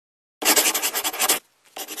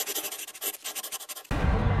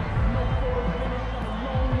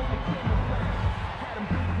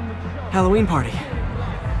Halloween party.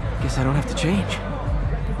 Guess I don't have to change.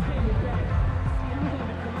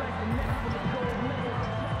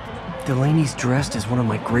 Delaney's dressed as one of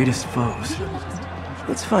my greatest foes.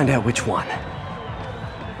 Let's find out which one.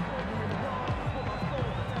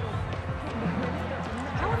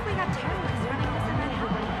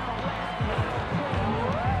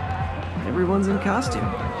 Everyone's in costume.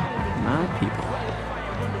 My people.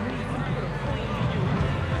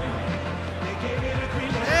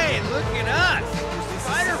 Hey, look at us!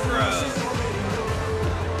 Spider Bros!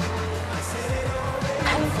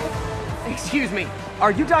 Excuse me,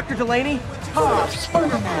 are you Dr. Delaney? Ah,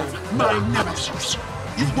 Spider-Man, my nemesis.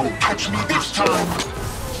 You won't catch me this time.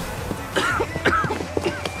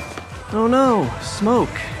 Oh no, smoke.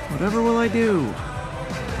 Whatever will I do?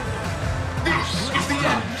 This is the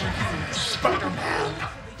end for you, Spider-Man.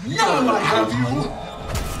 Now I have you.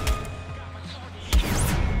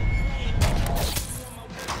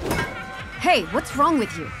 Hey, what's wrong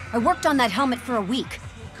with you? I worked on that helmet for a week.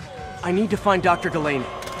 I need to find Dr. Delaney.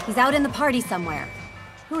 He's out in the party somewhere.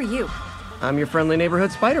 Who are you? I'm your friendly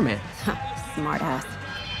neighborhood Spider-Man. Smart ass.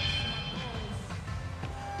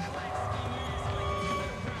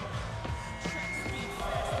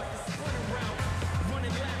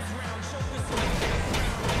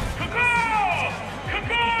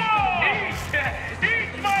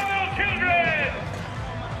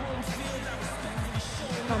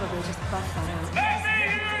 Probably just buff that out.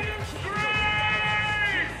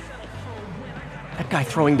 That guy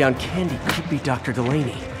throwing down candy could be Dr.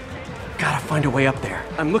 Delaney. Gotta find a way up there.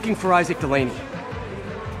 I'm looking for Isaac Delaney.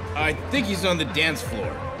 I think he's on the dance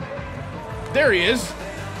floor. There he is!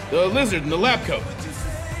 The lizard in the lab coat.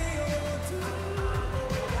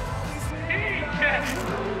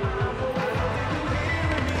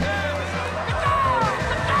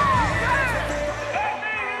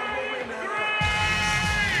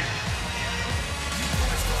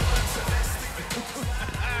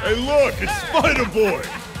 Hey look, it's Spider-Boy!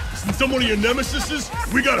 Isn't someone of your nemesises?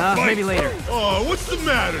 We gotta fight! Maybe later. Oh, what's the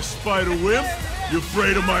matter, Spider-Wimp? You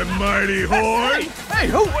afraid of my mighty horn? Hey,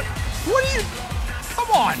 who? What are you?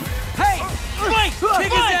 Come on! Hey! Fight!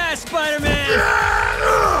 Kick his ass, Spider-Man!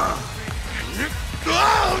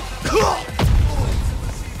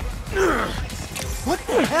 What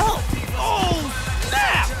the hell? Oh,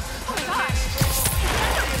 snap!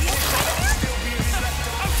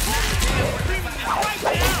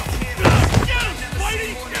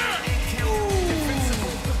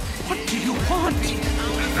 What do you want?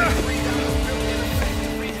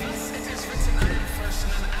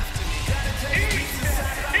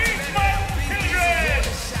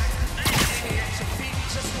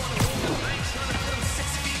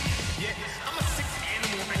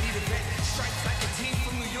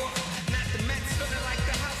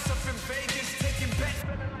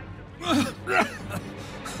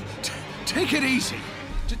 Take it easy.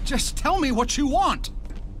 Just tell me what you want.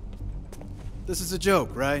 This is a joke,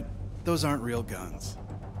 right? Those aren't real guns.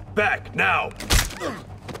 Back, now!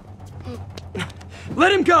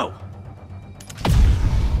 Let him go!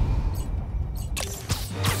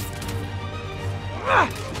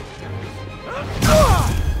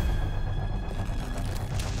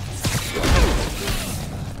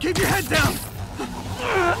 Keep your head down!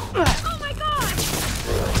 Oh my god!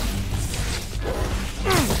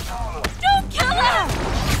 Don't kill him!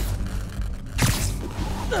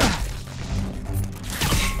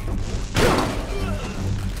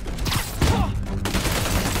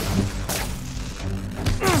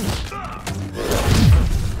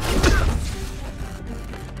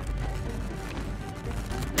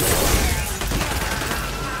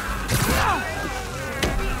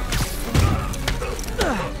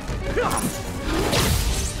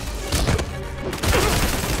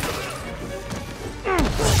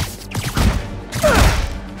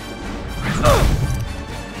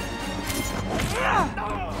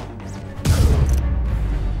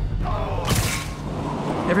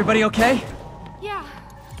 Everybody okay? Yeah.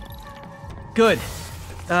 Good.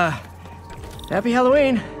 Happy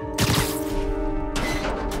Halloween.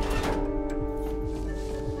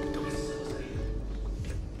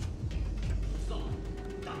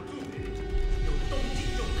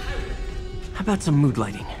 How about some mood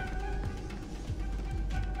lighting?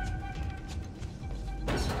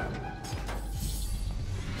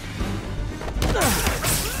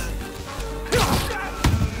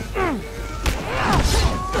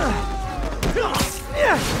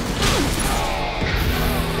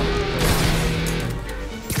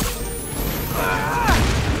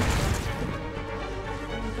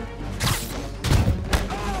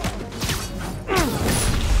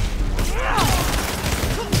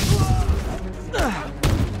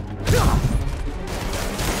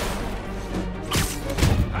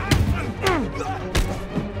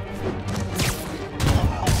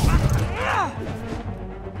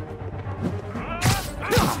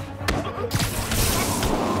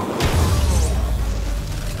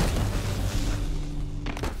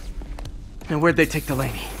 And where'd they take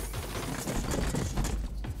Delaney?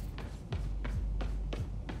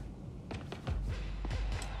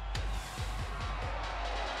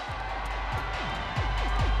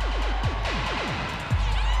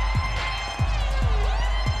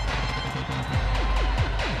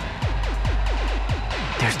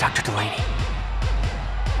 There's Dr. Delaney.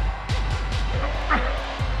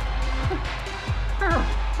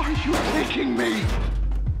 Are you taking me?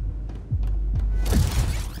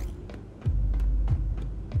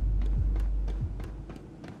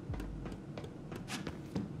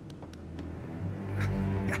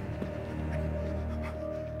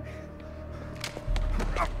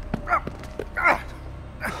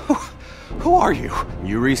 Who are you?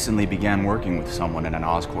 You recently began working with someone in an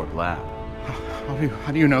Oscorp lab.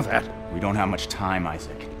 How do you know that? We don't have much time,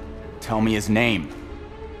 Isaac. Tell me his name.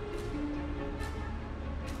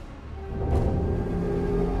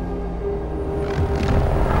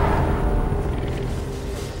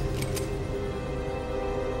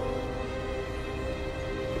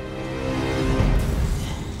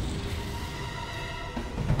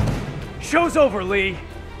 Show's over, Lee!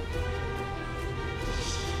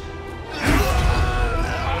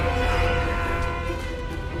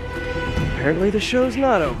 Apparently the show's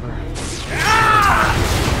not over.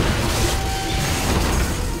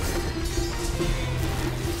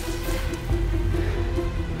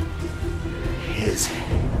 His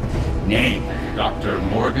name, Dr.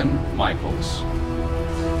 Morgan Michaels.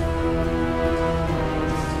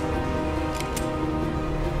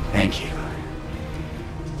 Thank you.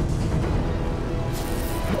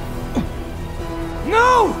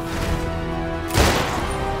 No!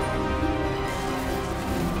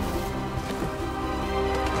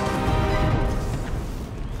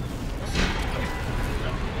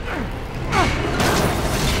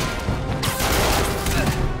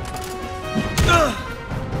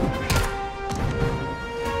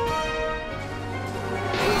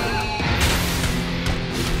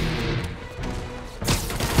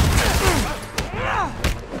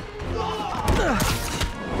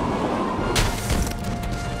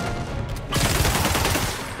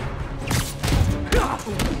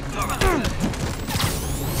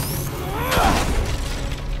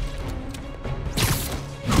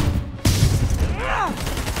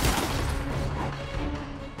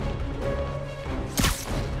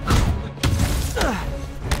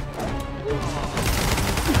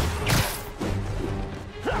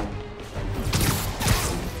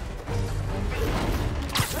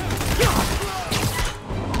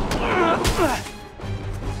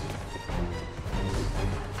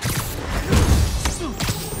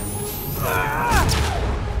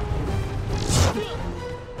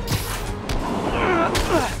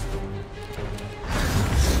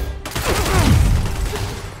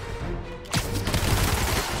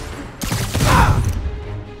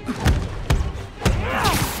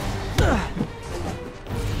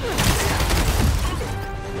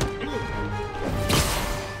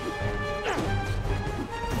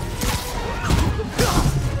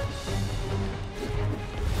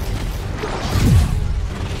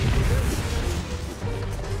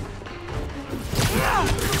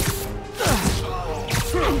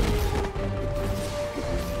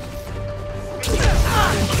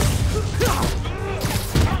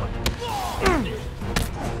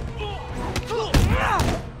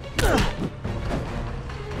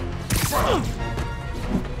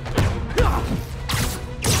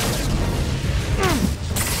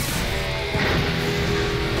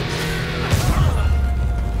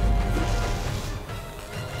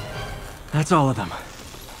 That's all of them.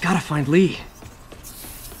 Gotta find Lee.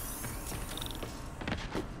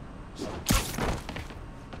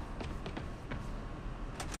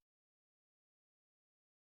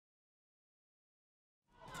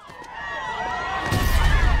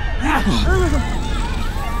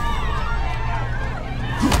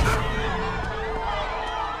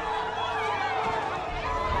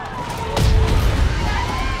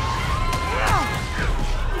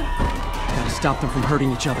 Gotta stop them from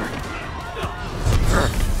hurting each other.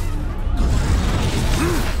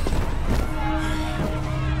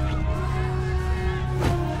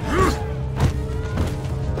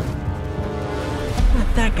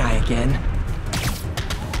 Not that guy again.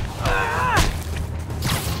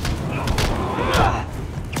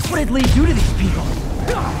 What did Lee do to these people?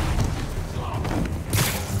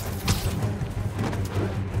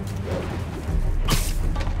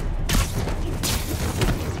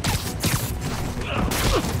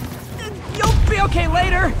 You'll be okay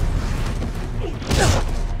later!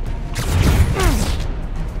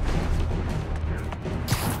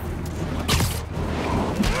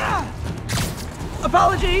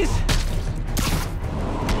 Apologies!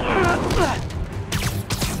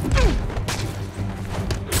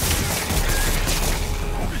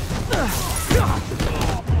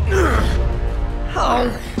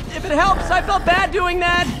 bad doing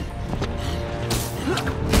that!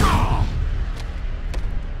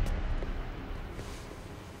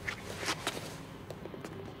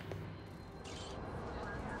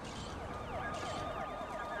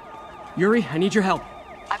 Yuri, I need your help.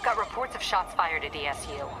 I've got reports of shots fired at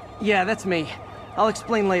ESU. Yeah, that's me. I'll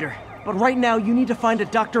explain later. But right now, you need to find a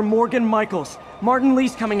Dr. Morgan Michaels. Martin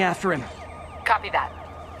Lee's coming after him. Copy that.